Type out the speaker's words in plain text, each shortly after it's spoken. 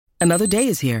Another day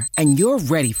is here, and you're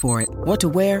ready for it. What to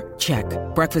wear? Check.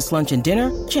 Breakfast, lunch, and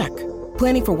dinner? Check.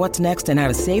 Planning for what's next and how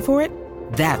to save for it?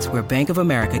 That's where Bank of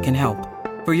America can help.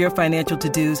 For your financial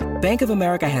to-dos, Bank of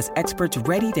America has experts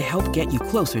ready to help get you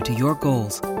closer to your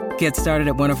goals. Get started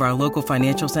at one of our local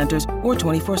financial centers or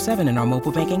 24/7 in our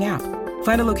mobile banking app.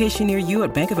 Find a location near you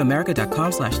at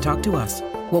bankofamerica.com/talktous.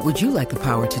 What would you like the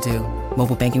power to do?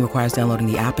 Mobile banking requires downloading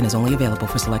the app and is only available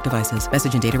for select devices.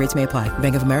 Message and data rates may apply.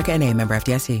 Bank of America NA, member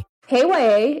FDIC. Hey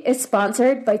YA is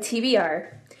sponsored by TBR.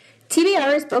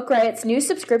 TBR is Book Riot's new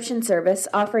subscription service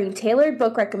offering tailored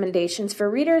book recommendations for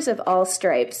readers of all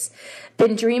stripes.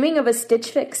 Been dreaming of a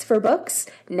Stitch Fix for books?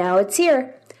 Now it's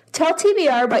here. Tell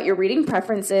TBR about your reading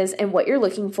preferences and what you're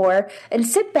looking for, and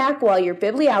sit back while your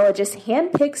bibliologist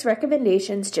handpicks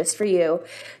recommendations just for you.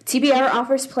 TBR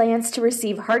offers plans to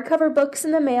receive hardcover books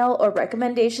in the mail or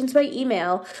recommendations by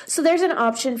email, so there's an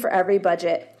option for every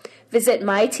budget. Visit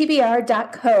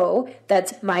mytbr.co,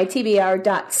 that's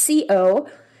mytbr.co,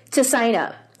 to sign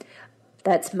up.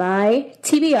 That's mytbr.co.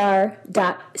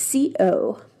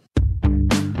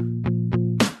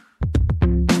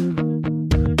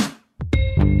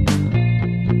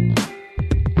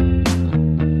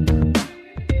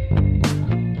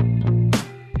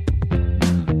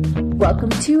 Welcome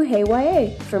to Hey YA,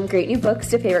 from great new books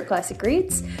to favorite classic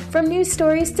reads, from news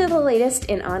stories to the latest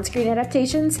in on-screen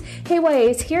adaptations. Hey YA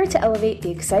is here to elevate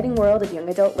the exciting world of young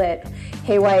adult lit.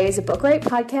 Hey YA is a Book Riot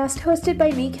podcast hosted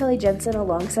by me, Kelly Jensen,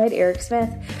 alongside Eric Smith.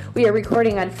 We are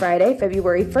recording on Friday,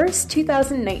 February 1st,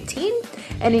 2019,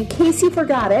 and in case you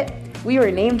forgot it, we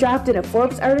were name dropped in a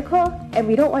Forbes article, and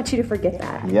we don't want you to forget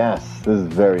that. Yes, this is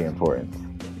very important.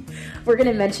 We're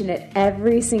going to mention it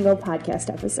every single podcast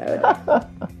episode.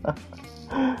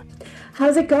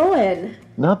 How's it going?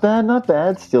 Not bad, not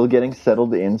bad. Still getting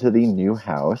settled into the new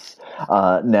house.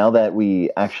 Now that we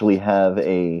actually have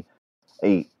a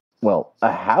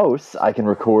house, I can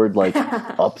record like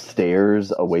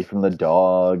upstairs, away from the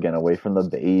dog and away from the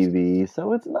baby.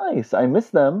 So it's nice. I miss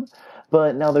them,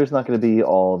 but now there's not going to be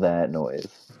all that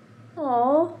noise.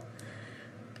 Aw.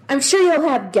 I'm sure you'll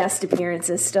have guest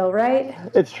appearances still, right?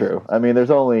 It's true. I mean,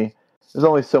 there's only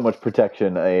so much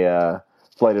protection a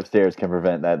flight of stairs can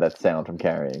prevent that sound from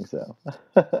carrying. So,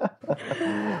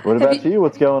 what about you?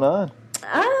 What's going on?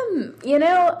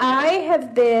 I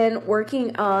have been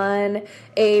working on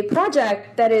a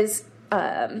project that is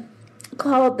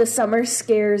called the Summer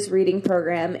Scares Reading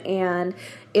Program, and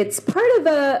it's part of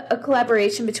a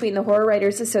collaboration between the Horror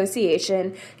Writers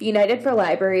Association, United for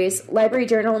Libraries, Library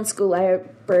Journal and School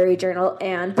Library Journal,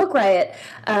 and Book Riot.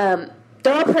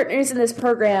 They're all partners in this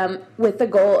program with the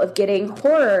goal of getting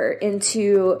horror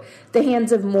into the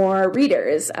hands of more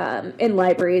readers in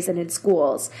libraries and in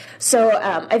schools. So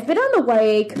I've been on the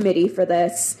YA committee for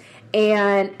this,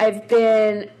 and I've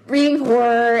been reading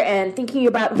horror and thinking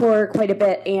about horror quite a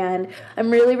bit, and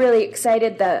I'm really, really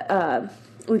excited that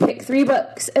we picked 3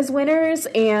 books as winners,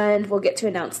 and we'll get to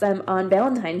announce them on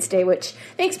Valentine's Day, which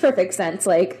makes perfect sense.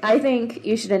 Like, I think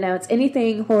you should announce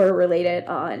anything horror-related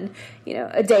on,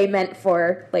 a day meant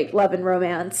for, like, love and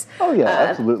romance. Oh, yeah,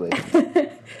 absolutely.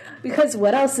 Because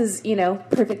what else is,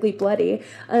 perfectly bloody,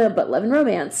 but love and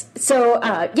romance. So,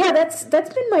 that's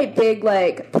been my big,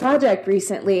 project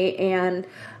recently, and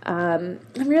I'm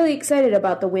really excited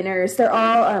about the winners. They're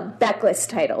all backlist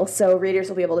titles, so readers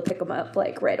will be able to pick them up,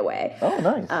 right away. Oh,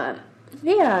 nice.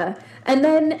 Yeah. And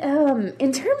then,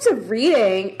 in terms of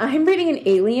reading, I'm reading an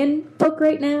Alien book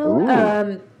right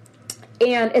now.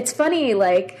 And it's funny,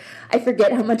 I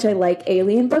forget how much I like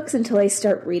Alien books until I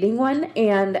start reading one.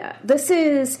 And this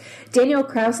is Daniel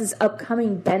Krause's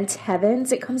upcoming Bent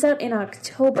Heavens. It comes out in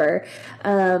October,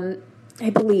 I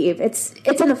believe. It's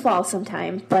in the fall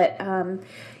sometime, but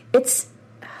it's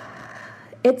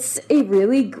a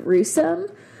really gruesome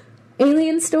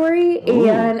alien story,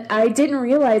 and I didn't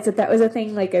realize that was a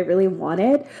thing I really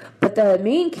wanted. But the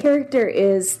main character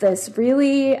is this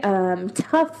really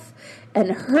tough and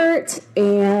hurt,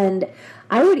 and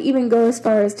I would even go as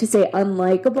far as to say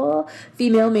unlikable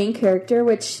female main character,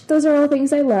 which those are all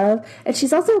things I love. And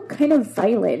she's also kind of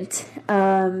violent,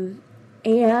 and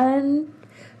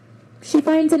she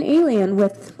finds an alien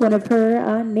with one of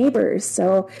her neighbors.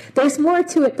 So there's more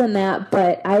to it than that,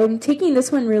 but I'm taking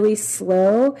this one really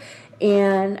slow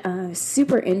and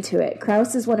super into it.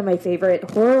 Krause is one of my favorite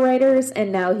horror writers,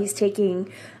 and now he's taking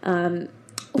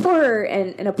horror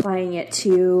and applying it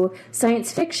to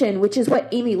science fiction, which is what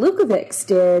Amy Lukovics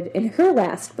did in her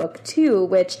last book, too,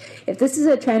 which, if this is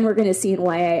a trend we're going to see in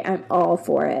YA, I'm all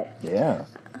for it. Yeah.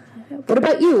 What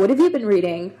about you? What have you been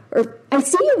reading? Or I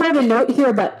see you wrote a note here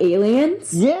about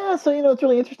aliens. Yeah, so, it's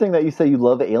really interesting that you say you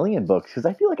love alien books, because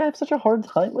I feel like I have such a hard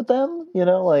time with them,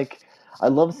 like, I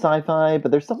love sci-fi,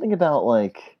 but there's something about,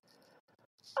 like,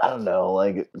 I don't know,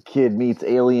 like, kid meets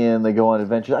alien, they go on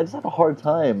adventures. I just have a hard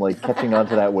time, like, catching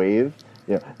onto that wave,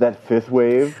 that fifth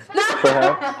wave,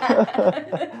 perhaps.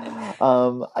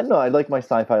 I don't know, I like my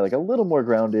sci-fi, like, a little more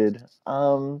grounded.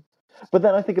 But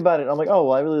then I think about it, and I'm like, oh,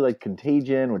 well, I really like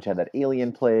Contagion, which had that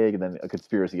alien plague, and then A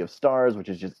Conspiracy of Stars, which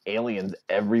is just aliens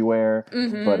everywhere,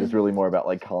 but it's really more about,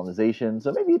 like, colonization.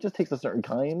 So maybe it just takes a certain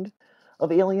kind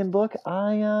of alien book.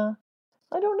 I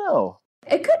don't know.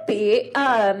 It could be.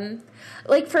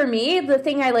 Like, for me, the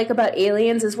thing I like about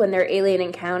aliens is when they're alien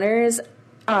encounters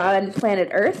on planet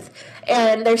Earth,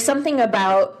 and there's something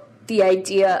about the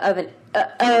idea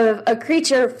of a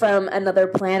creature from another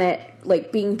planet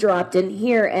like being dropped in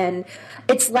here, and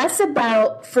it's less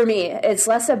about, for me, it's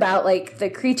less about like the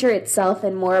creature itself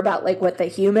and more about like what the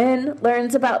human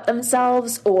learns about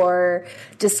themselves or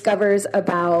discovers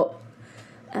about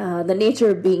the nature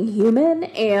of being human,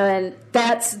 and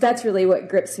that's really what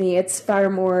grips me. It's far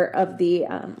more of the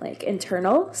like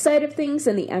internal side of things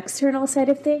than the external side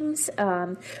of things.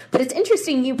 But it's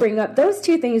interesting you bring up those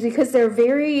two things because they're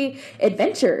very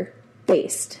adventure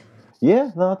based.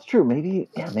 Yeah, no, that's true. Maybe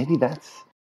that's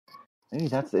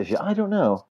the issue. I don't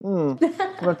know. I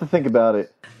have to think about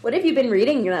it. What have you been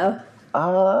reading, So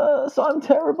I'm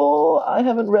terrible. I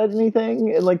haven't read anything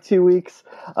in like 2 weeks.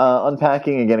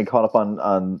 Unpacking and getting caught up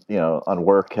on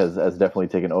work has definitely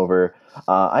taken over.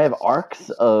 I have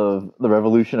arcs of The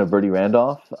Revolution of Bertie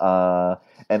Randolph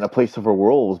and A Place for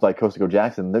Wolves by Kosako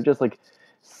Jackson. They're just like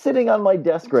sitting on my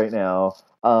desk right now.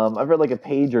 I've read like a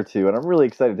page or two, and I'm really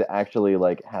excited to actually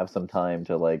like have some time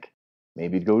to like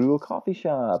maybe go to a coffee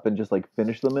shop and just like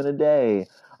finish them in a day.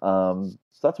 So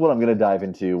that's what I'm going to dive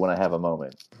into when I have a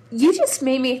moment. You just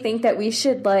made me think that we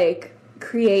should like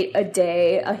create a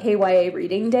day, a Hey YA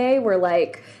reading day, where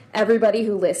like everybody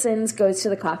who listens goes to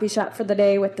the coffee shop for the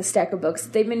day with the stack of books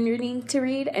they've been needing to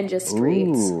read and just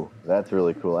reads. Ooh, that's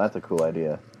really cool. That's a cool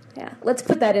idea. Yeah, let's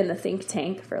put that in the think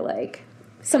tank for like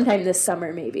sometime this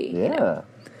summer, maybe. Yeah.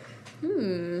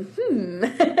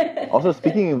 Also,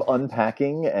 speaking of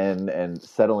unpacking and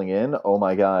settling in, oh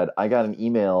my God, I got an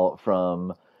email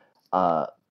from,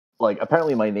 like,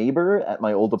 apparently my neighbor at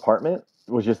my old apartment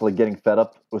was just, like, getting fed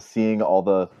up with seeing all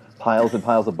the piles and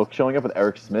piles of books showing up with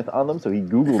Eric Smith on them, so he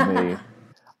Googled me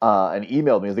and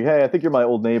emailed me. He was like, hey, I think you're my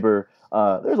old neighbor.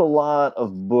 There's a lot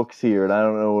of books here, and I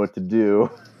don't know what to do.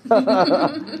 So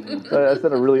I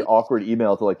sent a really awkward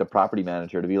email to, like, the property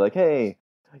manager to be like, hey,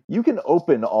 you can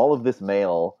open all of this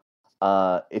mail.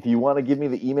 If you want to give me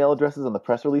the email addresses and the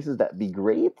press releases, that'd be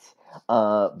great.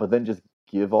 But then just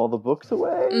give all the books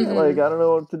away. Like, I don't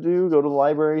know what to do. Go to the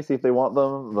library, see if they want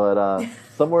them. But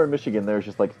somewhere in Michigan, there's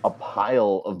just like a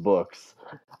pile of books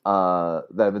that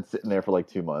have been sitting there for like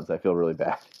 2 months. I feel really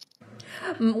bad.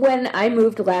 When I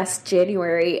moved last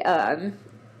January,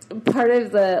 part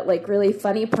of the like really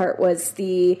funny part was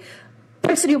the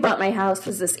person who bought my house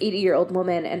was this 80-year-old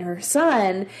woman and her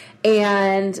son,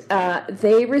 and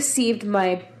they received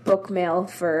my book mail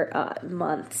for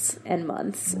months and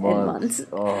months and months.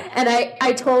 Oh. And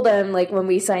I told them, like, when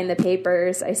we signed the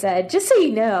papers, I said, just so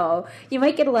you know, you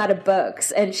might get a lot of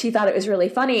books. And she thought it was really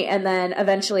funny, and then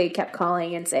eventually kept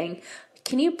calling and saying,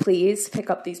 can you please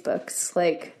pick up these books?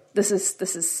 Like, this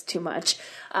is too much.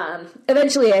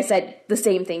 Eventually I said the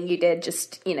same thing you did,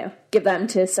 just, give them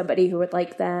to somebody who would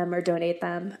like them or donate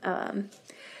them.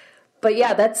 But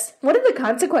yeah, that's one of the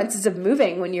consequences of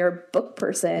moving when you're a book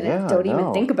person and don't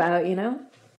even think about,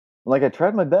 Like, I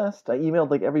tried my best. I emailed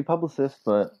like every publicist,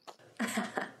 but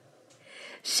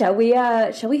Shall we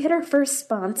hit our first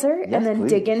sponsor and then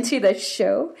dig into the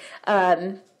show?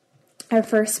 Our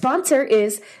first sponsor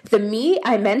is The Me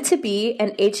I Meant to Be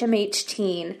and HMH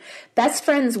Teen. Best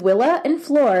friends Willa and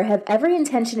Floor have every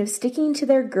intention of sticking to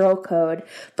their girl code,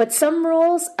 but some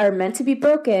rules are meant to be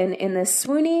broken in this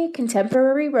swoony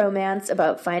contemporary romance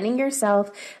about finding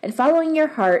yourself and following your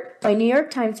heart by New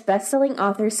York Times bestselling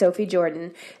author Sophie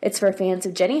Jordan. It's for fans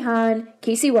of Jenny Han,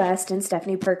 Casey West, and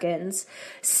Stephanie Perkins.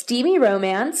 Steamy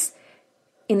romance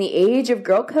in the age of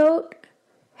girl code,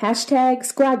 hashtag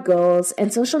squad goals,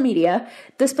 and social media.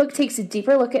 This book takes a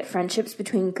deeper look at friendships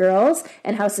between girls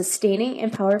and how sustaining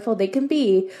and powerful they can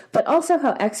be, but also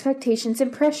how expectations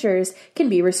and pressures can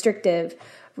be restrictive.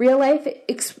 Real life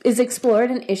is explored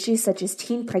in issues such as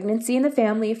teen pregnancy in the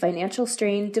family, financial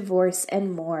strain, divorce,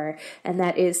 and more. And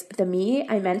that is The Me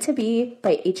I Meant to Be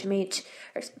by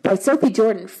by Sophie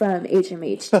Jordan from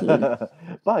HMH Teen.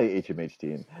 By HMH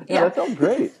Teen. Yeah, that sounds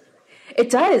great. It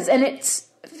does, and it's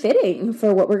fitting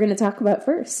for what we're going to talk about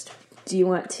first. Do you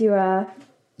want to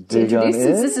introduce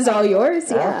since this is all yours?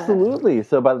 Yeah. Absolutely.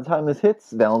 So by the time this hits,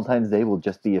 Valentine's Day will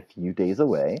just be a few days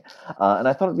away. And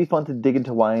I thought it'd be fun to dig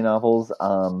into YA novels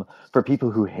for people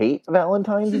who hate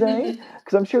Valentine's Day,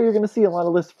 because I'm sure you're going to see a lot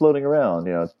of lists floating around,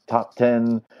 top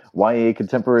 10 YA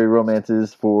contemporary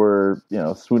romances for,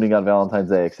 swooning on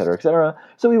Valentine's Day, et cetera, et cetera.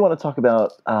 So we want to talk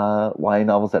about YA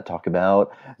novels that talk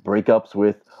about breakups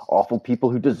with awful people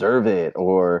who deserve it,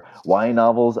 or YA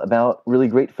novels about really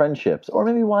great friendships, or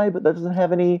maybe YA but that doesn't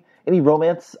have any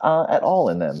romance at all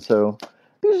in them. So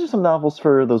these are some novels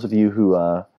for those of you who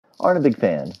aren't a big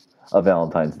fan of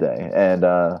Valentine's Day. And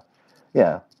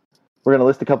we're going to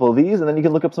list a couple of these, and then you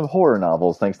can look up some horror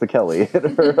novels thanks to Kelly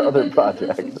and her other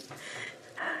projects.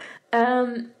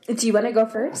 Do you want to go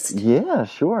first? Yeah,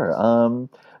 sure.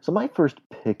 So my first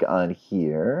pick on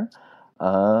here,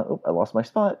 I lost my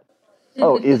spot.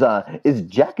 Is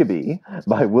Jacoby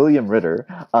by William Ritter.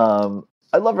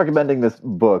 I love recommending this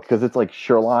book because it's like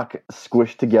Sherlock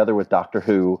squished together with Doctor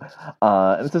Who.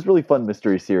 And it's this really fun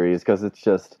mystery series because it's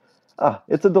just,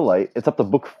 it's a delight. It's up to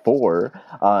book 4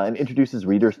 and introduces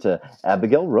readers to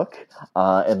Abigail Rook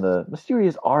and the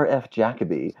mysterious R.F.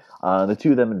 Jacoby. The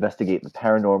two of them investigate the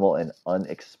paranormal and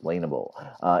unexplainable.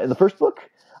 In the first book,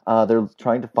 they're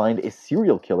trying to find a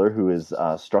serial killer who is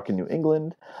struck in New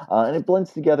England, and it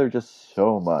blends together just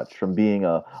so much, from being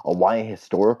a YA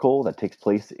historical that takes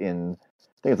place in,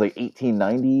 I think it's like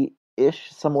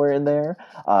 1890-ish, somewhere in there,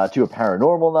 to a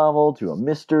paranormal novel, to a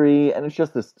mystery, and it's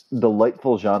just this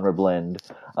delightful genre blend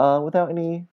without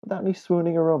any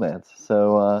swooning or romance.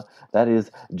 So that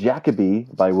is Jacoby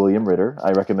by William Ritter.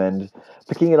 I recommend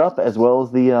picking it up, as well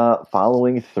as the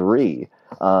following 3.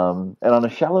 And on a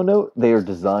shallow note, they are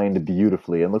designed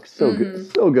beautifully and look so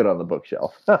good on the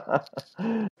bookshelf.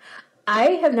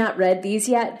 I have not read these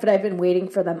yet, but I've been waiting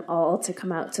for them all to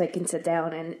come out so I can sit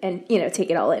down and take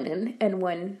it all in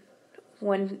one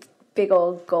big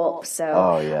old gulp.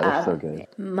 So they're so good.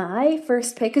 My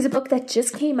first pick is a book that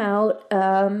just came out.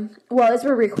 As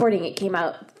we're recording, it came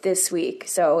out this week,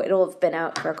 so it'll have been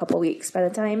out for a couple weeks by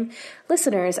the time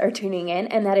listeners are tuning in,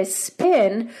 and that is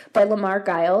Spin by Lamar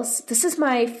Giles. This is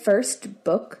my first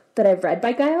book that I've read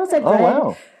by Giles.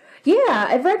 Wow. Yeah,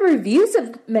 I've read reviews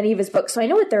of many of his books, so I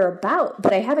know what they're about,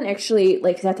 but I haven't actually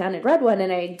sat down and read one,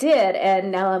 and I did,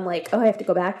 and now I'm like, I have to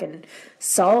go back and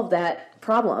solve that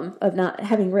problem of not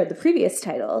having read the previous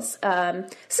titles.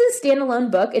 This is a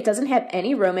standalone book. It doesn't have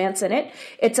any romance in it.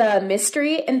 It's a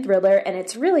mystery and thriller, and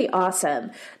it's really awesome.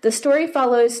 The story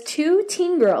follows 2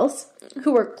 teen girls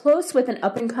who were close with an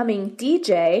up-and-coming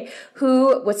DJ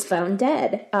who was found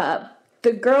dead.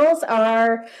 The girls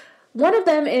are... One of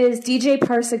them is DJ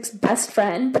Parsik's best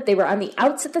friend, but they were on the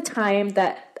outs at the time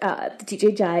that the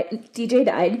DJ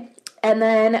died. And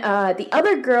then the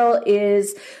other girl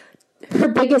is her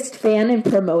biggest fan and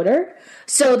promoter.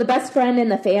 So the best friend and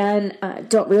the fan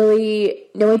don't really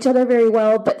know each other very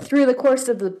well, but through the course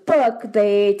of the book,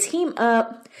 they team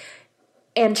up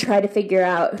and try to figure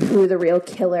out who the real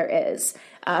killer is.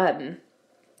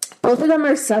 Both of them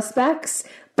are suspects.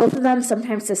 Both of them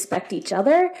sometimes suspect each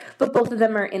other, but both of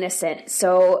them are innocent.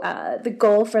 So the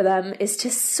goal for them is to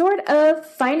sort of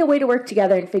find a way to work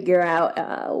together and figure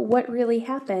out what really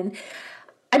happened.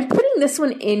 I'm putting this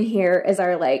one in here as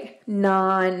our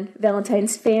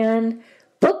non-Valentine's fan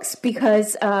books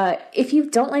because if you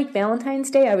don't like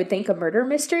Valentine's Day, I would think a murder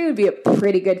mystery would be a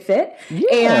pretty good fit.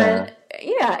 Yeah.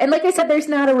 And like I said, there's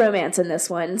not a romance in this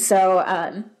one,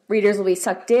 so readers will be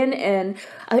sucked in, and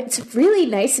it's really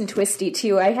nice and twisty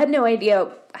too. I had no idea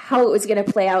how it was going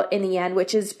to play out in the end,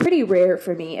 which is pretty rare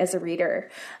for me as a reader.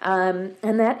 And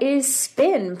that is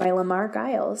Spin by Lamar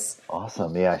Giles.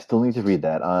 Awesome. Yeah, I still need to read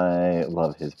that. I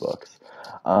love his books.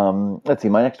 Let's see.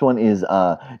 My next one is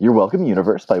Your Welcome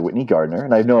Universe by Whitney Gardner.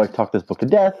 And I know I've talked this book to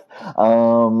death,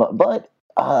 but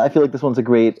I feel like this one's a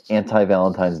great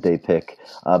anti-Valentine's Day pick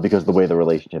because of the way the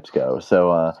relationships go.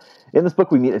 So in this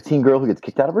book, we meet a teen girl who gets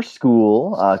kicked out of her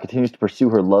school, continues to pursue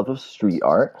her love of street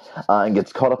art, and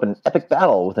gets caught up in an epic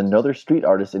battle with another street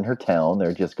artist in her town.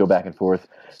 They just go back and forth,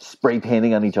 spray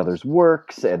painting on each other's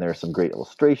works, and there's some great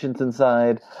illustrations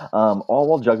inside, all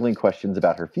while juggling questions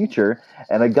about her future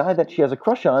and a guy that she has a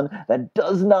crush on that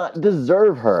does not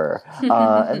deserve her.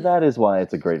 And that is why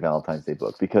it's a great Valentine's Day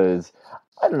book, because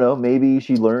I don't know, maybe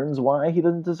she learns why he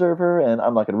doesn't deserve her, and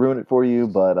I'm not going to ruin it for you,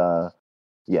 but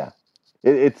yeah.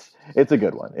 It's a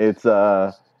good one. It's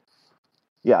I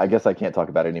guess I can't talk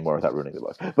about it anymore without ruining the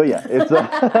book. But yeah, it's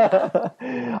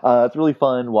really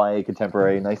fun, YA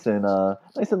contemporary, nice and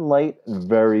light,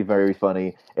 very, very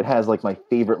funny. It has my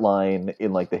favorite line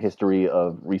in the history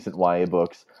of recent YA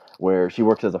books, where she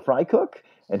works as a fry cook,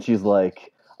 and she's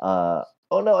like, oh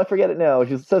no, I forget it now.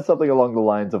 She says something along the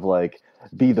lines of like,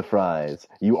 "Be the fries.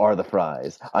 You are the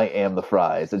fries. I am the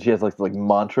fries." And she has like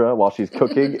mantra while she's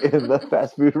cooking in the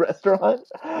fast food restaurant,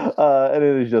 and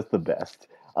it is just the best.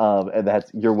 And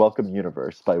that's "You're Welcome,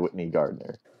 Universe" by Whitney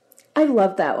Gardner. I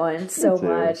love that one so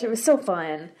much. It was so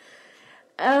fun.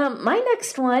 My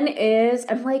next one is,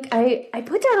 I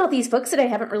put down all these books that I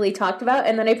haven't really talked about,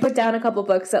 and then I put down a couple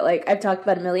books that, like, I've talked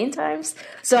about a million times.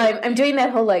 So I'm doing that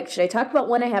whole, like, should I talk about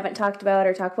one I haven't talked about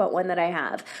or talk about one that I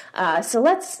have? So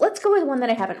let's go with one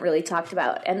that I haven't really talked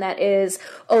about, and that is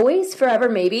Always, Forever,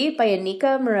 Maybe by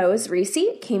Anika Moroz Reese.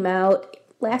 It came out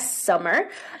last summer.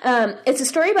 It's a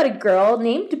story about a girl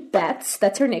named Bets,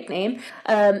 that's her nickname,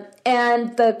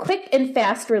 and the quick and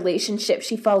fast relationship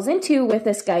she falls into with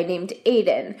this guy named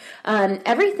Aiden.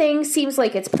 Everything seems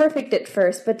like it's perfect at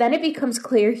first, but then it becomes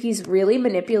clear he's really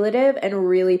manipulative and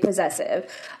really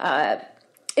possessive.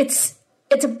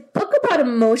 It's a book about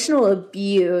emotional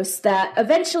abuse that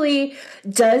eventually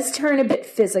does turn a bit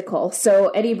physical. So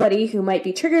anybody who might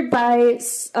be triggered by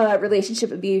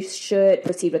relationship abuse should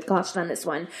proceed with caution on this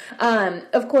one.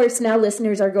 Of course, now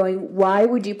listeners are going, why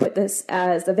would you put this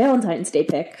as the Valentine's Day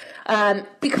pick?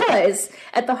 Because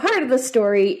at the heart of the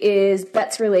story is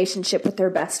Bet's relationship with her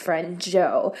best friend,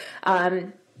 Joe.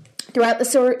 Throughout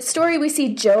the story, we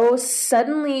see Jo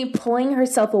suddenly pulling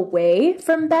herself away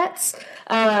from Bets,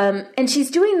 and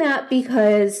she's doing that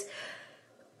because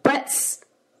Bets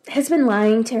has been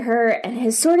lying to her and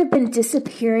has sort of been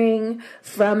disappearing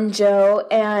from Jo,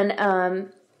 and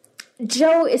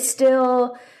Jo is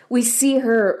still, we see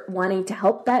her wanting to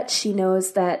help Bets. She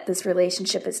knows that this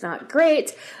relationship is not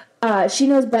great. She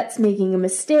knows Bet's making a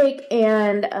mistake,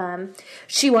 and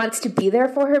she wants to be there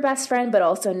for her best friend, but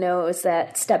also knows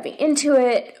that stepping into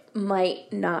it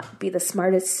might not be the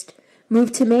smartest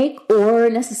move to make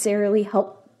or necessarily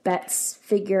help Bet's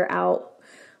figure out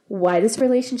why this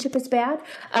relationship is bad.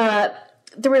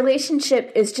 The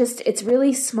relationship is just, it's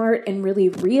really smart and really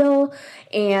real,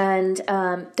 and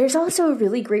there's also a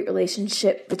really great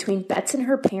relationship between Bets and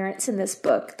her parents in this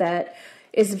book that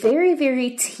is very,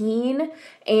 very teen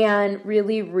and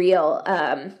really real.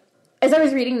 As I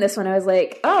was reading this one, I was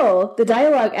like, oh, the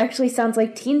dialogue actually sounds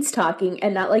like teens talking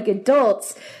and not like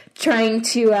adults trying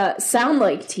to sound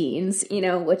like teens, you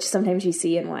know, which sometimes you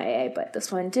see in YA, but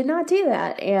this one did not do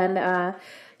that. And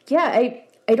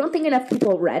I don't think enough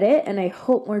people read it, and I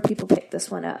hope more people pick this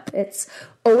one up. It's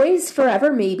Always,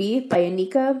 Forever, Maybe by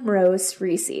Anika Moroz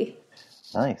Reese.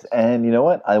 Nice. And you know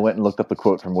what? I went and looked up the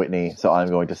quote from Whitney, so I'm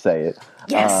going to say it.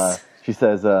 Yes. She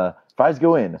says, fries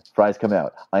go in, fries come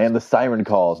out. I am the siren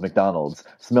calls, McDonald's.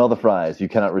 Smell the fries, you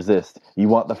cannot resist. You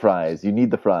want the fries, you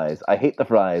need the fries. I hate the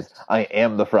fries, I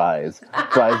am the fries.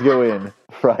 Fries go in,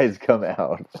 fries come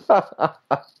out.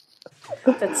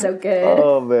 That's so good.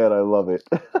 Oh, man, I love it.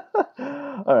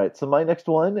 All right, so my next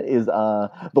one is The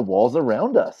Walls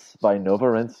Around Us by Nova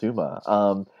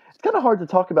Rensuma. It's kind of hard to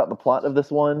talk about the plot of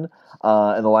this one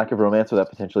and the lack of romance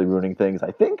without potentially ruining things,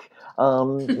 I think.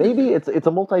 Maybe it's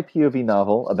a multi-POV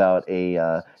novel about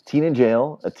a teen in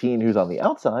jail, a teen who's on the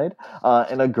outside,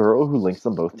 and a girl who links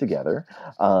them both together.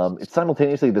 It's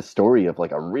simultaneously the story of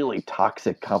like a really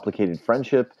toxic, complicated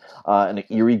friendship and an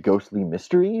eerie, ghostly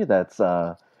mystery that's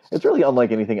it's really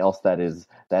unlike anything else that is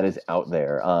out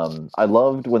there. I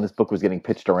loved when this book was getting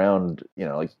pitched around, you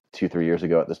know, like 2-3 years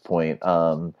ago at this point.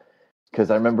 Because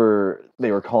I remember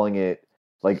they were calling it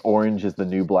like Orange is the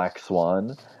New Black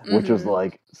Swan, which was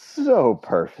like so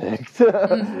perfect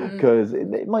because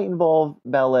it might involve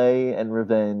ballet and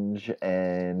revenge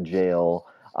and jail,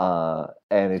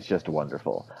 and it's just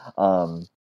wonderful.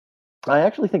 I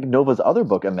actually think Nova's other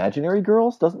book, Imaginary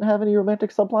Girls, doesn't have any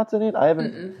romantic subplots in it. I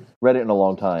haven't read it in a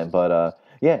long time, but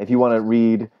yeah, if you want to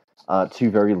read two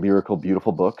very lyrical,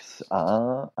 beautiful books,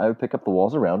 I would pick up The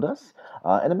Walls Around Us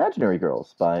and Imaginary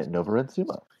Girls by Nova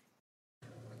Rensuma.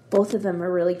 Both of them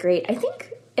are really great. I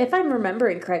think, if I'm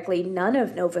remembering correctly, none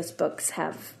of Nova's books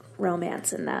have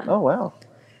romance in them. Oh, wow.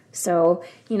 So,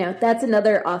 you know, that's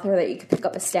another author that you could pick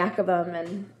up a stack of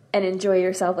them and enjoy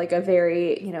yourself like a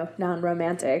very, you know,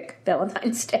 non-romantic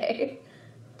Valentine's Day.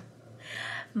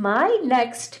 My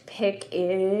next pick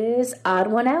is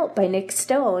Odd One Out by Nick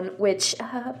Stone, which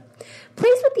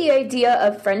plays with the idea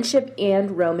of friendship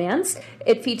and romance.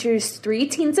 It features 3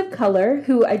 teens of color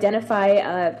who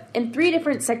identify in 3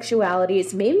 different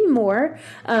sexualities, maybe more.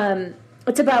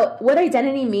 It's about what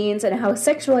identity means and how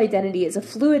sexual identity is a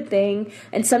fluid thing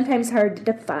and sometimes hard to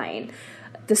define.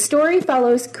 The story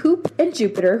follows Coop and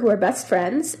Jupiter, who are best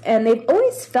friends, and they've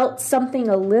always felt something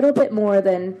a little bit more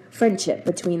than friendship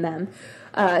between them.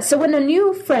 So when a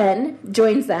new friend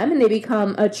joins them and they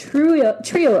become a trio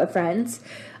of friends,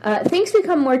 things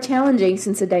become more challenging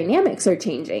since the dynamics are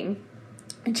changing.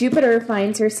 Jupiter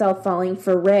finds herself falling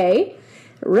for Ray.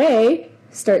 Ray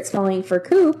starts falling for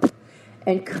Coop.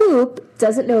 And Coop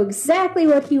doesn't know exactly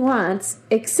what he wants,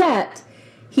 except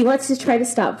he wants to try to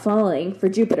stop falling for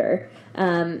Jupiter.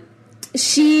 Some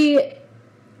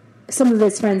of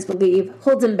his friends believe,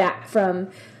 holds him back from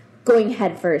going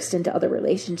headfirst into other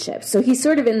relationships. So he's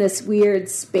sort of in this weird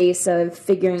space of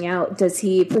figuring out, does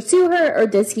he pursue her or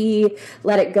does he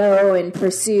let it go and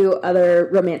pursue other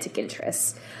romantic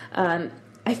interests?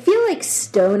 I feel like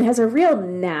Stone has a real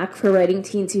knack for writing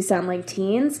teens who sound like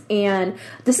teens, and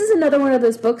this is another one of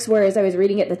those books where, as I was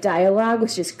reading it, the dialogue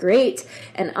was just great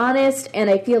and honest,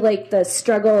 and I feel like the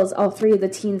struggles all three of the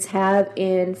teens have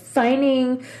in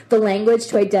finding the language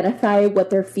to identify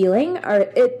what they're feeling,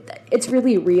 it's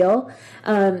really real.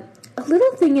 A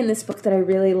little thing in this book that I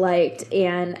really liked,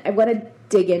 and I want to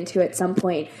dig into at some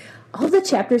point, all the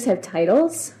chapters have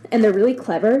titles, and they're really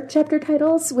clever chapter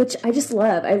titles, which I just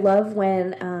love. I love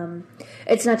when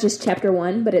it's not just chapter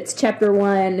 1, but it's chapter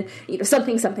 1,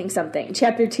 something, something, something.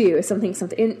 Chapter 2, something,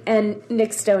 something. And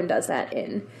Nick Stone does that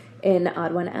in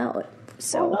Odd One Out.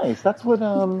 So nice. That's what,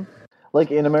 like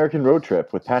in American Road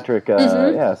Trip with Patrick,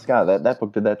 Scott, that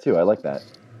book did that too. I like that.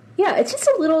 Yeah, it's just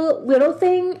a little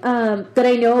thing that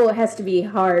I know has to be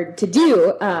hard to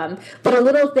do, but a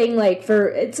little thing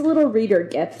it's a little reader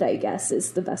gift, I guess,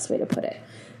 is the best way to put it.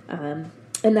 And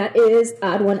that is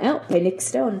Odd One Out by Nick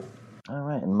Stone. All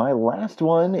right, and my last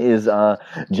one is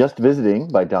Just Visiting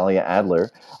by Dahlia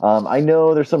Adler. I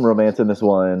know there's some romance in this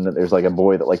one. There's like a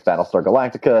boy that likes Battlestar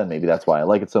Galactica, and maybe that's why I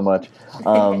like it so much.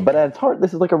 But at its heart,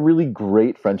 this is like a really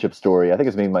great friendship story. I think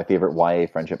it's maybe my favorite YA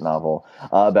friendship novel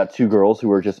about two girls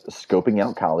who are just scoping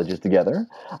out colleges together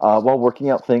while working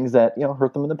out things that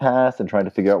hurt them in the past and trying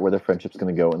to figure out where their friendship's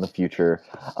going to go in the future.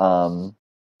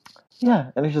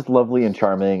 Yeah, and it's just lovely and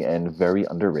charming and very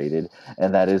underrated.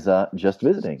 And that is Just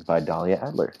Visiting by Dahlia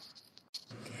Adler.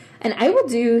 And I will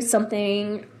do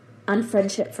something on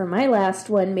friendship for my last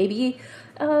one, maybe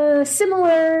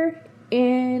similar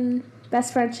in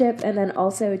best friendship and then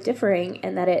also differing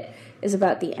in that it is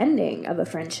about the ending of a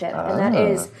friendship. And that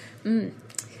is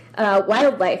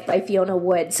Wildlife by Fiona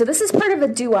Wood. So this is part of a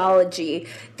duology.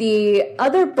 The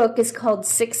other book is called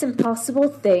Six Impossible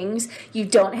Things. You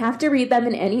don't have to read them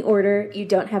in any order. You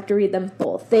don't have to read them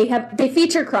both. They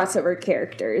feature crossover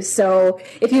characters. So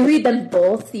if you read them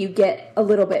both, you get a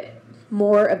little bit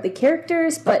more of the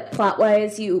characters, but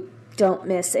plot-wise, you don't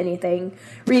miss anything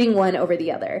reading one over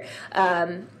the other.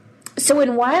 So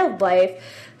in Wildlife,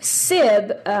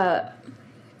 Sib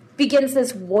begins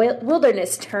this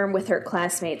wilderness term with her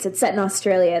classmates. It's set in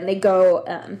Australia, and they go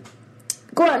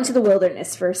out into the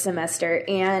wilderness for a semester.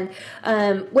 And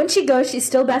when she goes, she's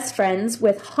still best friends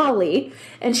with Holly,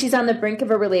 and she's on the brink of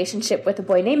a relationship with a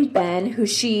boy named Ben, who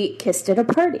she kissed at a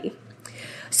party.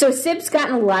 So Sib's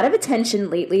gotten a lot of attention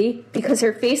lately because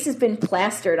her face has been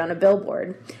plastered on a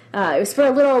billboard. It was for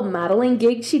a little modeling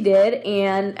gig she did,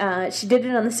 and she did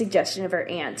it on the suggestion of her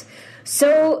aunt.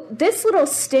 So this little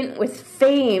stint with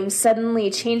fame suddenly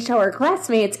changed how her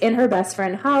classmates and her best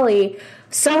friend Holly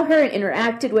saw her and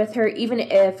interacted with her, even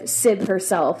if Sib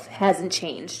herself hasn't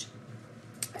changed.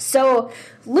 So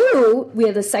Lou, we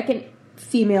have the second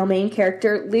female main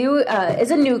character. Lou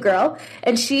is a new girl,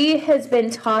 and she has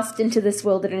been tossed into this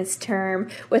wilderness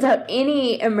term without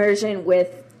any immersion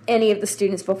with any of the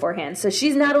students beforehand. So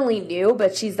she's not only new,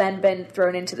 but she's then been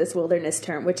thrown into this wilderness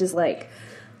term, which is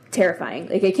terrifying.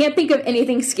 I can't think of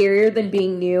anything scarier than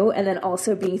being new and then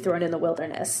also being thrown in the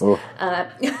wilderness.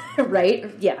 Right?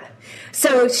 Yeah.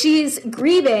 So she's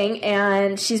grieving,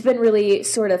 and she's been really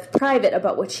sort of private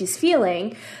about what she's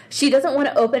feeling. She doesn't want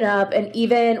to open up, and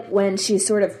even when she's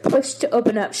sort of pushed to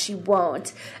open up, she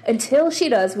won't, until she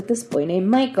does with this boy named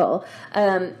Michael.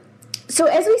 So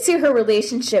as we see her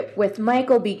relationship with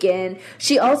Michael begin,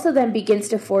 she also then begins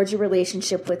to forge a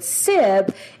relationship with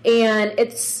Sib, and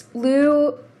it's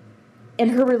Lou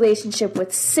and her relationship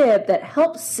with Sib that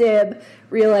helps Sib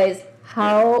realize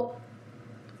how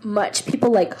much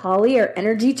people like Holly are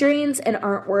energy drains and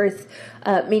aren't worth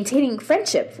maintaining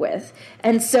friendship with.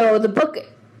 And so the book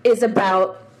is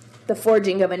about the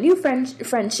forging of a new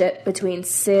friendship between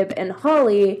Sib and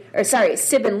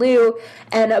Sib and Lou,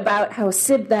 and about how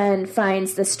Sib then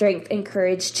finds the strength and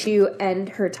courage to end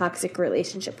her toxic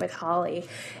relationship with Holly.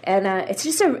 And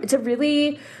it's a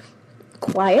really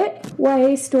quiet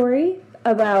YA story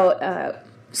about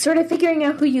sort of figuring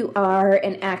out who you are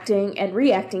and acting and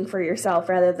reacting for yourself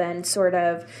rather than sort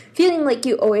of feeling like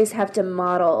you always have to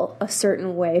model a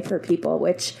certain way for people,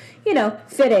 which,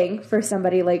 fitting for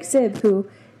somebody like Sib who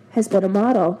has been a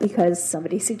model because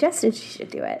somebody suggested she should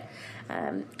do it.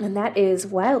 And that is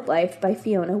Wildlife by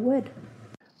Fiona Wood.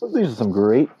 Well, these are some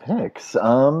great picks.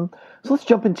 So let's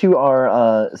jump into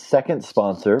our second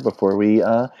sponsor before we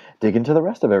dig into the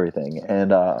rest of everything.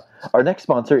 And our next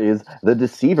sponsor is The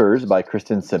Deceivers by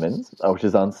Kristen Simmons, which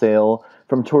is on sale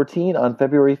from Tortine on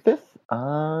February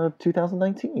 5th,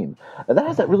 2019. And that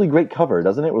has that really great cover,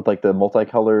 doesn't it? With like the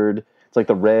multicolored, it's like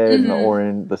the red and the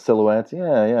orange, the silhouettes.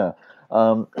 Yeah.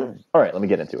 All right, let me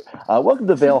get into it. Welcome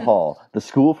to Vale Hall, the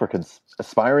school for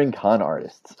aspiring con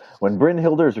artists. When Bryn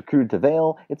Hilder is recruited to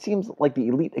Vale, it seems like the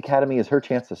elite academy is her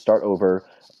chance to start over,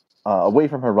 away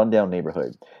from her rundown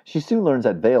neighborhood. She soon learns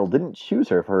that Vale didn't choose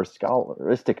her for her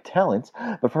scholastic talents,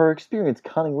 but for her experience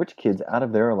conning rich kids out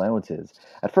of their allowances.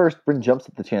 At first, Bryn jumps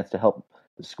at the chance to help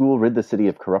the school rid the city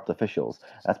of corrupt officials.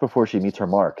 That's before she meets her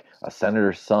mark, a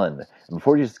senator's son, and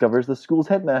before she discovers the school's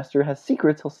headmaster has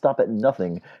secrets he'll stop at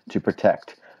nothing to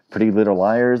protect. Pretty Little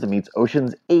Liars meets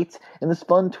Ocean's 8 in this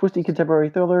fun, twisty contemporary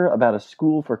thriller about a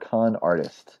school for con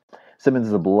artists. Simmons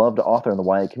is a beloved author in the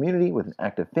YA community with an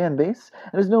active fan base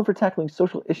and is known for tackling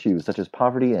social issues such as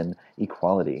poverty and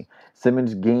equality.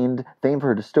 Simmons gained fame for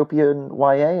her dystopian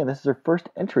YA, and this is her first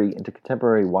entry into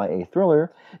contemporary YA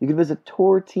thriller. You can visit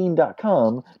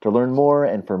torteen.com to learn more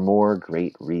and for more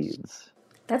great reads.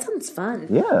 That sounds fun.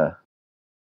 Yeah.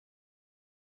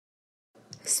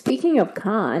 Speaking of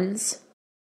cons...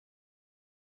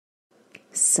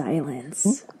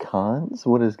 Silence. Cons?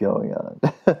 What is going on?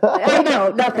 I know,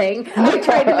 nothing. I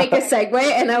tried to make a segue,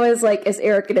 and I was like, is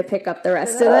Eric going to pick up the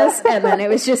rest of this? And then it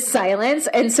was just silence.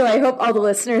 And so I hope all the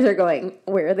listeners are going,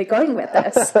 where are they going with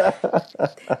this?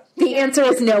 The answer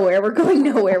is nowhere. We're going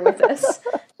nowhere with this.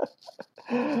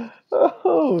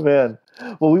 Oh, man.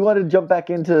 Well, we wanted to jump back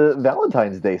into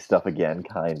Valentine's Day stuff again,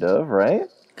 kind of, right?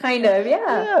 Kind of,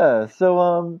 yeah. Yeah,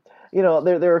 so,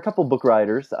 there are a couple book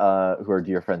writers who are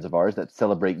dear friends of ours that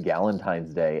celebrate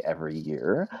Galentine's Day every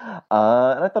year.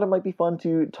 And I thought it might be fun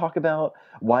to talk about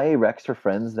YA Recs for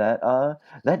friends that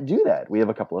do that. We have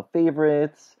a couple of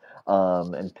favorites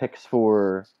and picks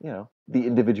for, the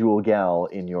individual gal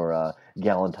in your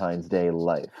Galentine's Day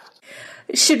life.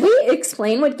 Should we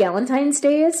explain what Galentine's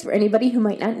Day is for anybody who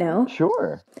might not know?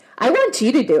 Sure. I want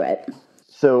you to do it.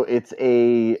 So it's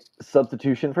a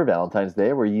substitution for Valentine's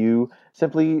Day where you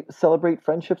simply celebrate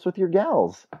friendships with your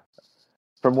gals.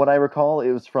 From what I recall,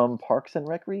 it was from Parks and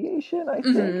Recreation, I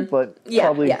think, but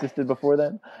probably existed before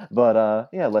then. But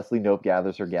Leslie Knope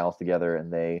gathers her gals together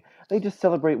and they just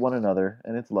celebrate one another,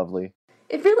 and it's lovely.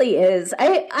 It really is.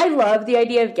 I love the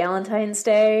idea of Galentine's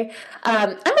Day.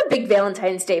 I'm a big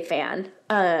Valentine's Day fan,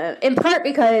 in part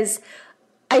because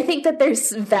I think that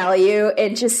there's value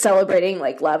in just celebrating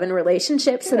like love and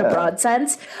relationships in a broad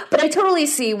sense, but I totally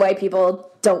see why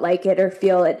people don't like it or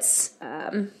feel it's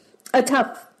a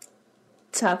tough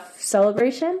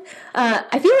celebration.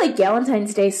 I feel like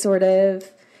Galentine's Day sort of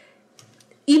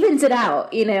evens it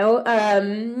out, you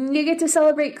get to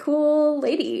celebrate cool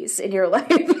ladies in your life.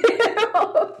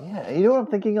 Yeah, you know what I'm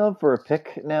thinking of for a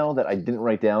pick now that I didn't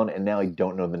write down and now I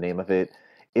don't know the name of it?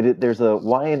 There's a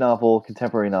YA novel,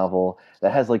 contemporary novel,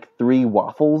 that has like 3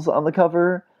 waffles on the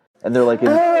cover, and they're like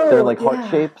heart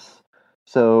shapes.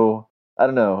 So I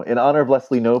don't know. In honor of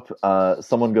Leslie Knope,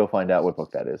 someone go find out what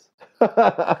book that is.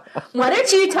 Why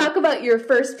don't you talk about your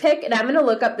first pick, and I'm going to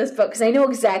look up this book because I know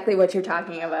exactly what you're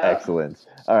talking about. Excellent.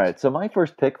 All right, so my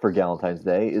first pick for Galentine's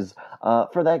Day is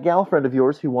for that gal friend of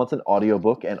yours who wants an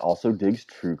audiobook and also digs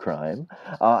true crime.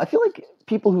 I feel like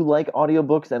people who like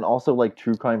audiobooks and also like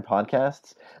true crime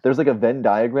podcasts, there's like a Venn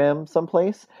diagram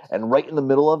someplace, and right in the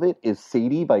middle of it is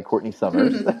Sadie by Courtney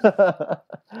Summers.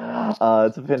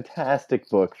 It's a fantastic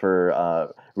book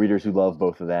for readers who love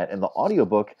both of that. And the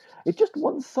audiobook, it just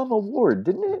won some award,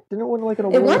 didn't it? Didn't it win like an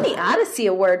award? It won the Odyssey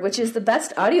Award, which is the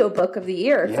best audiobook of the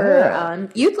year for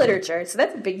youth literature. So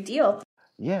that's a big deal.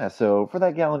 Yeah, so for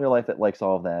that gal in your life that likes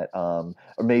all of that, or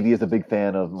maybe is a big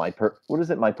fan of My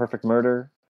Perfect Murder?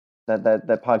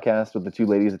 That podcast with the 2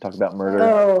 ladies that talk about murder.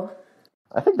 Oh.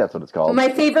 I think that's what it's called. My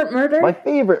Favorite Murder? My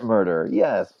Favorite Murder,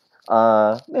 yes.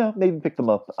 Maybe pick them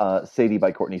up, Sadie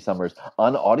by Courtney Summers,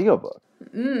 on audiobook.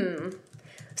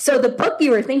 So the book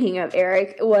you were thinking of,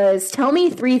 Eric, was Tell Me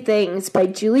 3 Things by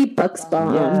Julie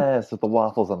Buxbaum. Yes, with the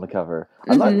waffles on the cover.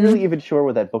 I'm not really even sure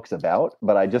what that book's about,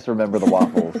 but I just remember the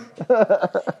waffles.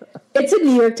 It's a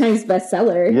New York Times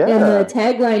bestseller. Yeah. And the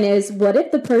tagline is, what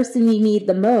if the person you need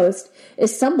the most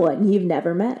is someone you've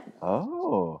never met?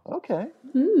 Oh, okay.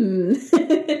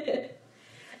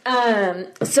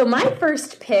 So my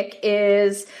first pick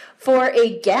is for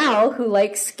a gal who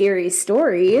likes scary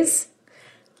stories.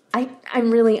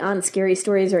 I'm really on scary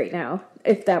stories right now,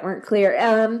 if that weren't clear.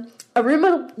 A Room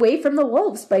Away from the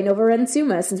Wolves by Nova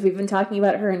Rensuma, since we've been talking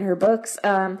about her and her books.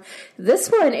 This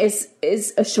one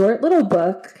is a short little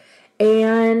book,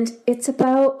 and it's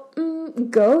about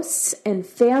ghosts and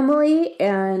family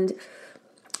and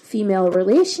female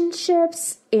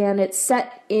relationships, and it's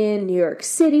set in New York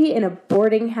City in a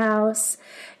boarding house.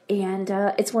 And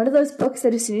it's one of those books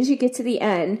that as soon as you get to the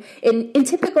end, in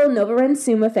typical Nova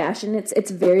Rensuma fashion,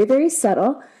 it's very, very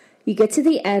subtle. You get to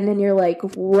the end and you're like,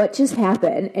 what just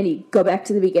happened? And you go back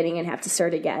to the beginning and have to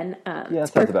start again.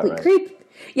 It's perfectly creepy.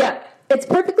 Yeah, it's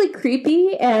perfectly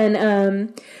creepy,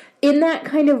 and in that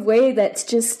kind of way that's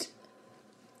just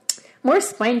more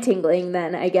spine-tingling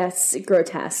than, I guess,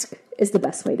 grotesque is the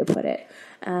best way to put it.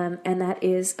 And that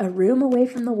is A Room Away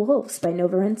from the Wolves by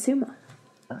Nova Rensuma.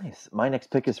 Nice. My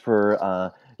next pick is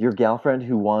for your gal friend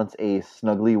who wants a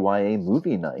snuggly YA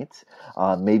movie night.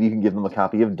 Maybe you can give them a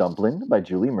copy of Dumplin' by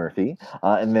Julie Murphy,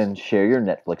 and then share your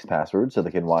Netflix password so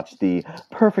they can watch the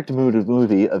perfect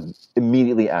movie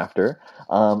immediately after.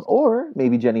 Or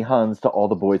maybe Jenny Han's To All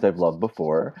the Boys I've Loved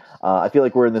Before. I feel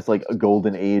like we're in this like a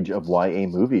golden age of YA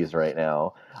movies right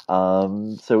now.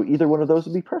 So either one of those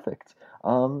would be perfect.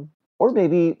 Or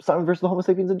maybe Simon versus the Homo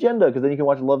Sapiens Agenda, because then you can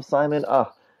watch Love, Simon.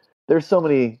 There's so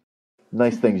many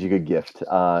nice things you could gift.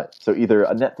 So either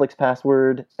a Netflix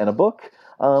password and a book,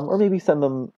 or maybe send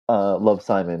them Love,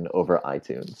 Simon over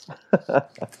iTunes.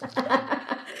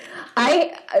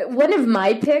 One of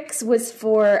my picks was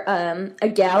for a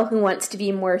gal who wants to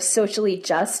be more socially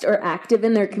just or active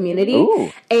in their community.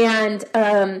 Ooh. And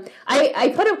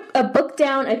I put a book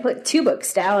down, I put 2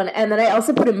 books down, and then I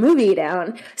also put a movie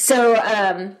down.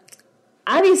 So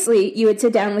obviously you would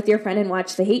sit down with your friend and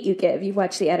watch The Hate U Give. You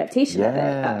watch the adaptation of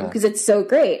it because it's so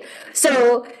great.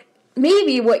 So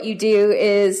maybe what you do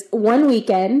is one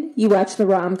weekend you watch the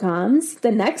rom-coms,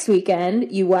 the next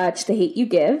weekend you watch The Hate U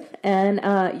Give,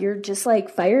 and you're just like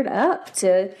fired up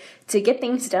to get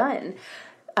things done.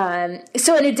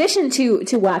 So in addition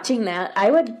to watching that,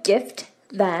 I would gift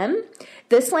them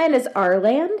This Land is Our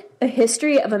Land, A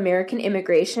History of American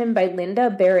Immigration by Linda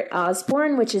Barrett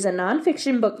Osborne, which is a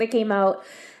nonfiction book that came out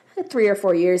 3 or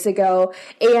 4 years ago,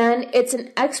 and it's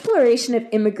an exploration of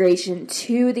immigration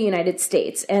to the United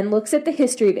States and looks at the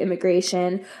history of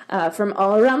immigration from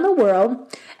all around the world.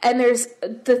 And there's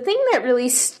the thing that really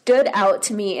stood out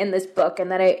to me in this book,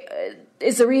 and that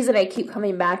is the reason I keep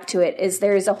coming back to it, is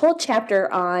there's a whole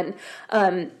chapter on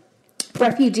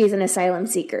refugees and asylum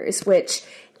seekers, which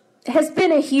has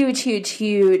been a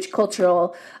huge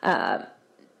cultural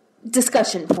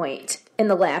discussion point in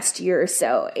the last year or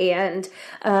so. And,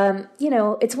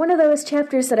 it's one of those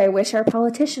chapters that I wish our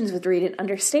politicians would read and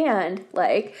understand.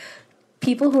 Like,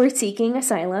 people who are seeking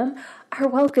asylum are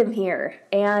welcome here.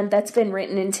 And that's been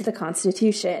written into the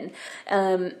Constitution.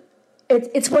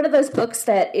 It's one of those books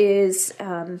that is, it's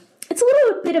a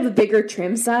little bit of a bigger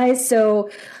trim size. So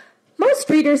most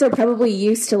readers are probably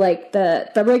used to like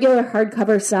the regular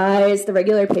hardcover size, the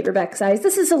regular paperback size.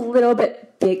 This is a little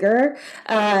bit bigger.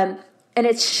 And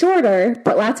it's shorter,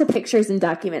 but lots of pictures and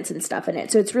documents and stuff in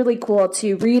it. So it's really cool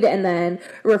to read and then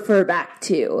refer back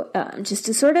to, just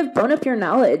to sort of bone up your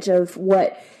knowledge of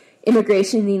what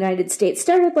immigration in the United States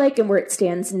started like and where it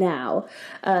stands now.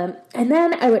 And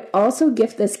then I would also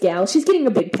gift this gal, she's getting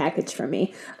a big package from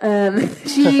me.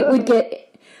 She would get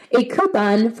a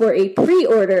coupon for a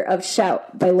pre-order of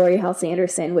Shout by Laurie Halse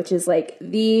Anderson, which is like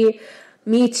the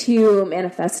Me Too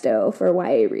manifesto for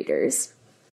YA readers.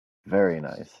 Very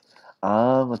nice.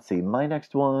 Let's see. My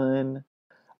next one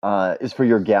is for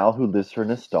your gal who lives for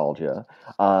nostalgia.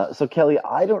 So Kelly,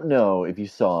 I don't know if you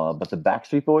saw, but the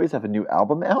Backstreet Boys have a new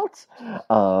album out.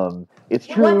 It's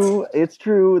true. What? It's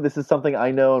true. This is something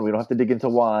I know, and we don't have to dig into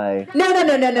why.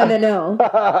 No.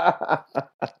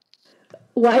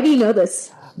 Why do you know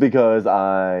this? Because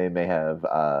I may have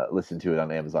listened to it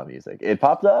on Amazon Music. It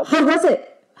popped up. How was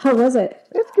it?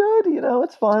 It's good.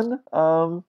 It's fun.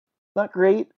 Not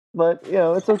great, but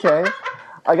it's okay.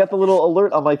 I got the little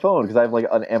alert on my phone because I have like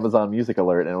an Amazon Music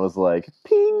alert, and it was like,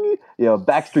 ping,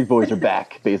 Backstreet Boys are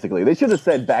back, basically. They should have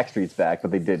said Backstreet's back,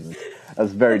 but they didn't. I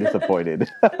was very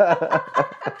disappointed.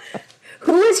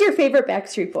 Who is your favorite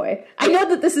Backstreet Boy? I know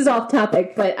that this is off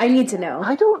topic, but I need to know.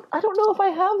 I don't know if I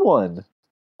have one.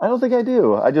 I don't think I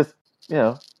do. I just,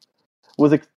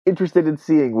 was interested in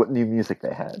seeing what new music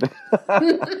they had.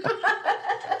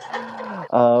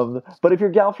 But if your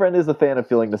gal friend is a fan of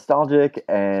feeling nostalgic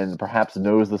and perhaps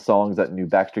knows the songs that new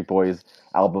Backstreet Boys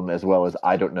album as well as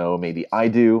I don't know, maybe I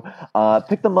do,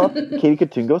 pick them up. Katie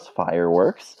Katungo's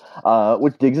Fireworks,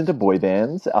 which digs into boy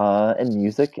bands and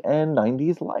music and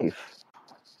 90s life.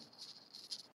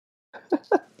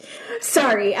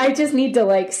 Sorry, I just need to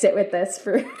like sit with this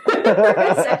for a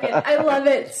second. I love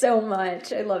it so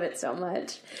much. I love it so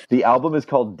much. The album is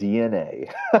called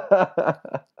DNA.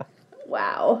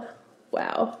 Wow.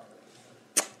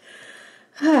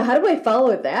 How do I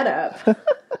follow that up?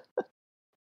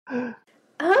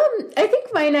 I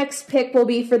think my next pick will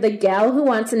be for the gal who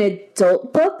wants an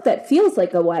adult book that feels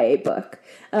like a YA book,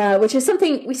 which is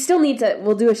something we still need to,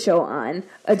 we'll do a show on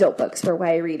adult books for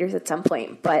YA readers at some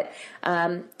point. But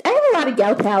I have a lot of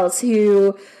gal pals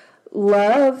who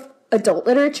love adult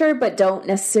literature but don't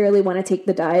necessarily want to take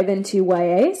the dive into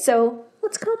YA, so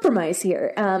let's compromise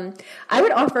here. I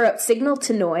would offer up Signal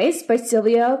to Noise by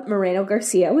Silvia Moreno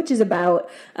Garcia, which is about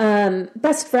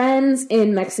best friends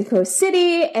in Mexico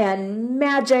City and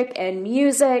magic and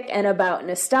music and about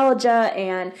nostalgia,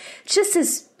 and just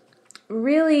this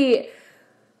really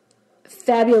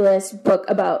fabulous book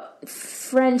about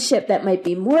friendship that might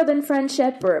be more than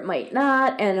friendship or it might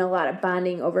not, and a lot of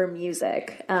bonding over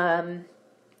music.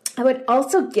 I would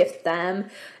also gift them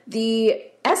the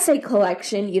essay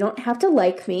collection, You Don't Have to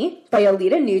Like Me, by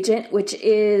Alida Nugent, which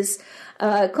is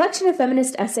a collection of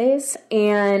feminist essays,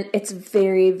 and it's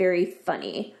very, very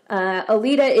funny.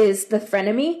 Alida is the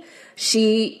frenemy.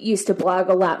 She used to blog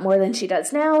a lot more than she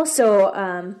does now,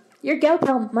 so your gal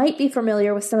pal might be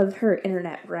familiar with some of her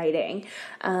internet writing.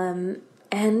 And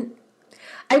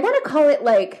I want to call it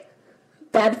like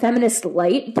bad feminist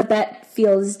light, but that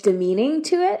feels demeaning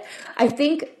to it. I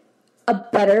think a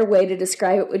better way to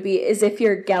describe it would be is if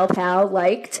your gal pal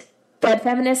liked bad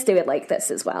feminist, they would like this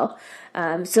as well.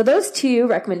 So those two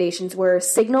recommendations were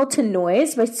Signal to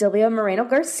Noise by Silvia Moreno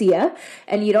Garcia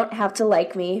and You Don't Have to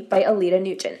Like Me by Alida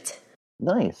Nugent.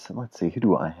 Nice. Let's see, who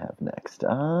do I have next?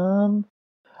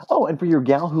 Oh, and for your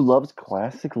gal who loves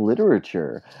classic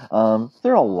literature,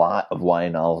 there are a lot of YA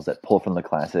novels that pull from the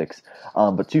classics,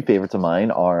 but two favorites of mine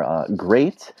are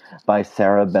Great by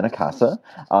Sarah Benacasa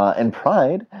and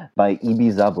Pride by E.B.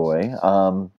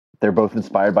 Zaboy. They're both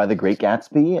inspired by The Great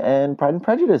Gatsby and Pride and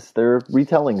Prejudice. They're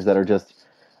retellings that are just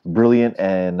brilliant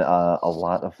and a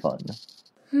lot of fun.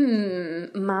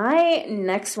 My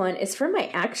next one is for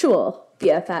my actual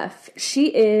BFF.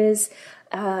 She is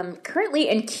currently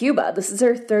in Cuba. This is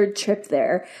her third trip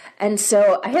there. And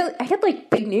so I had like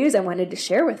big news I wanted to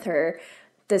share with her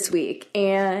this week.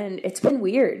 And it's been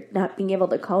weird not being able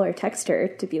to call or text her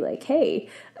to be like, hey,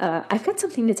 I've got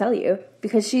something to tell you,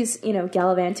 because she's,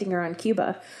 gallivanting around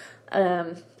Cuba,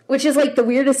 which is like the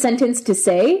weirdest sentence to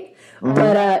say,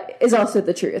 but is also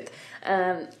the truth.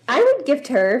 I would gift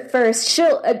her first.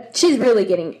 She's really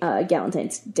getting a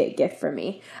Valentine's Day gift from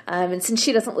me. And since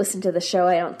she doesn't listen to the show,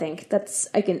 I don't think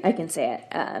I can say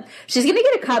it. She's going to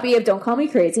get a copy of Don't Call Me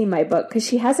Crazy, my book, because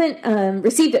she hasn't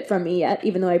received it from me yet,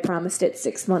 even though I promised it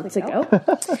 6 months ago.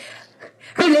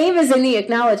 Her name is in the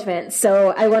acknowledgement,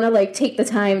 so I want to take the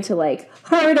time to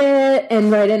heart it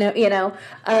and write in it,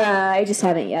 I just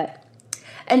haven't yet.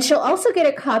 And she'll also get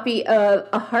a copy of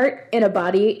A Heart in a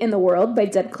Body in the World by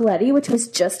Deb Coletti, which was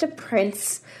just a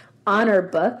Prince honor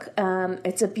book.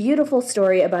 It's a beautiful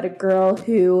story about a girl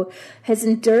who has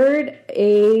endured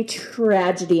a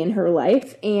tragedy in her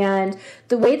life, and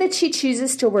the way that she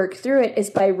chooses to work through it is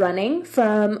by running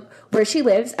from where she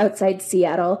lives outside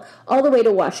Seattle all the way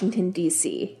to Washington,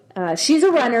 D.C. She's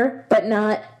a runner, but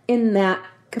not in that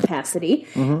capacity.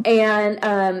 And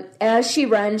as she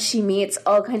runs, she meets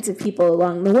all kinds of people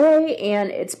along the way, and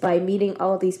it's by meeting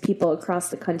all of these people across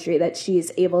the country that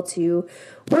she's able to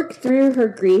work through her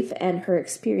grief and her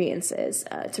experiences.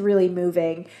 It's really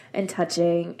moving and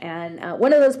touching, and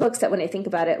one of those books that when I think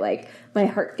about it, my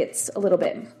heart gets a little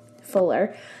bit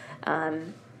fuller.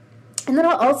 And then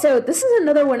this is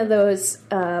another one of those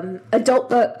adult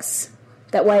books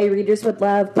that YA readers would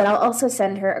love, but I'll also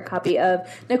send her a copy of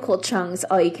Nicole Chung's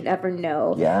All You Can Ever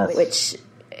Know, which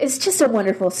is just a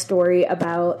wonderful story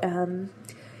about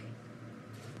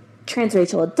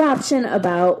transracial adoption,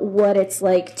 about what it's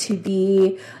like to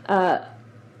be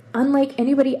unlike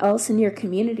anybody else in your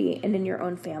community and in your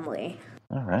own family.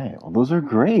 All right. Well, those are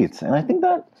great. And I think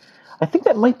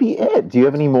that might be it. Do you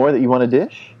have any more that you want to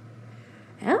dish?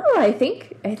 Oh, I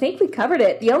think we covered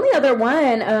it. The only other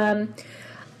one,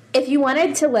 if you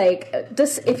wanted to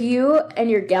if you and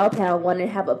your gal pal wanted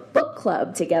to have a book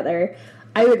club together,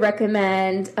 I would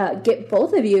recommend get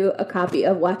both of you a copy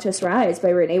of Watch Us Rise by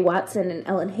Renee Watson and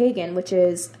Ellen Hagen, which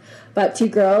is about two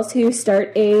girls who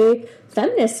start a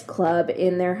feminist club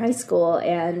in their high school,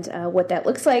 and what that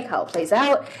looks like, how it plays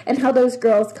out, and how those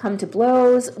girls come to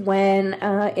blows when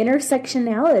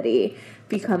intersectionality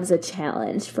becomes a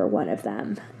challenge for one of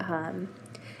them.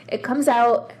 It comes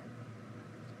out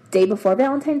day before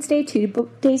Valentine's Day, 2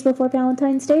 days before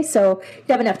Valentine's Day, so you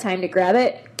have enough time to grab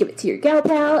it, give it to your gal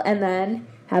pal, and then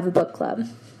have a book club.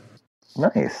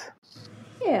 Nice.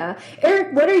 Yeah.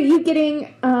 Eric, what are you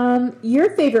getting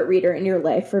your favorite reader in your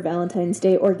life for Valentine's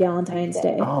Day or Galentine's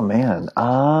Day? Oh, man.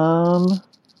 I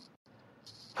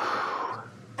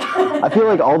feel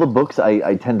like all the books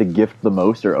I tend to gift the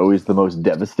most are always the most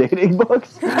devastating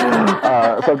books. So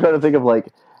I'm trying to think of, like,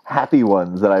 happy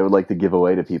ones that I would like to give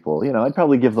away to people. You know, I'd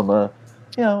probably give them a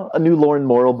new Lauren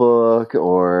Morrill book,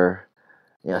 or,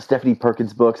 Stephanie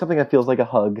Perkins book, something that feels like a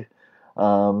hug.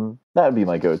 That would be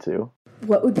my go-to.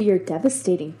 What would be your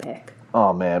devastating pick?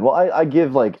 Oh, man. Well, I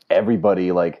give, like,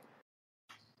 everybody, like,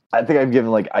 I think I've given,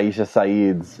 like, Aisha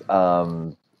Saeed's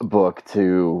book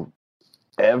to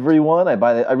everyone. I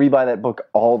rebuy that book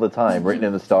all the time, Written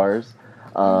in the Stars.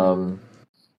 What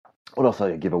else do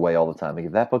I give away all the time? I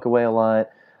give that book away a lot.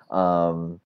 I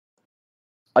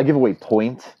give away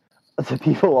Point to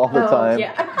people all the time.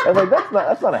 Yeah. And, like,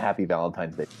 that's not a happy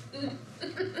Valentine's Day.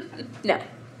 No.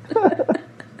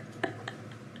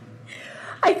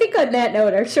 I think on that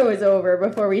note, our show is over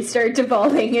before we start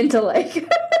devolving into, like...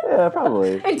 yeah,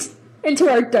 probably. into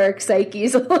our dark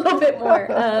psyches a little bit more.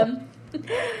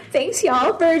 Thanks,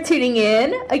 y'all, for tuning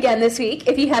in again this week.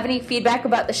 If you have any feedback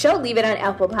about the show, leave it on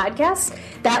Apple Podcasts.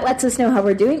 That lets us know how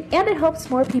we're doing, and it helps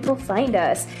more people find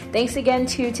us. Thanks again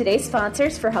to today's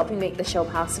sponsors for helping make the show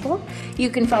possible. You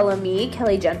can follow me,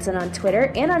 Kelly Jensen, on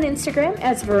Twitter and on Instagram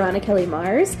as Veronica Kelly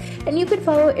Mars. And you can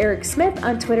follow Eric Smith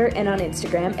on Twitter and on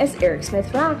Instagram as Eric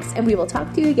Smith Rocks. And we will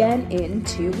talk to you again in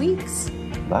 2 weeks.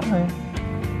 Bye.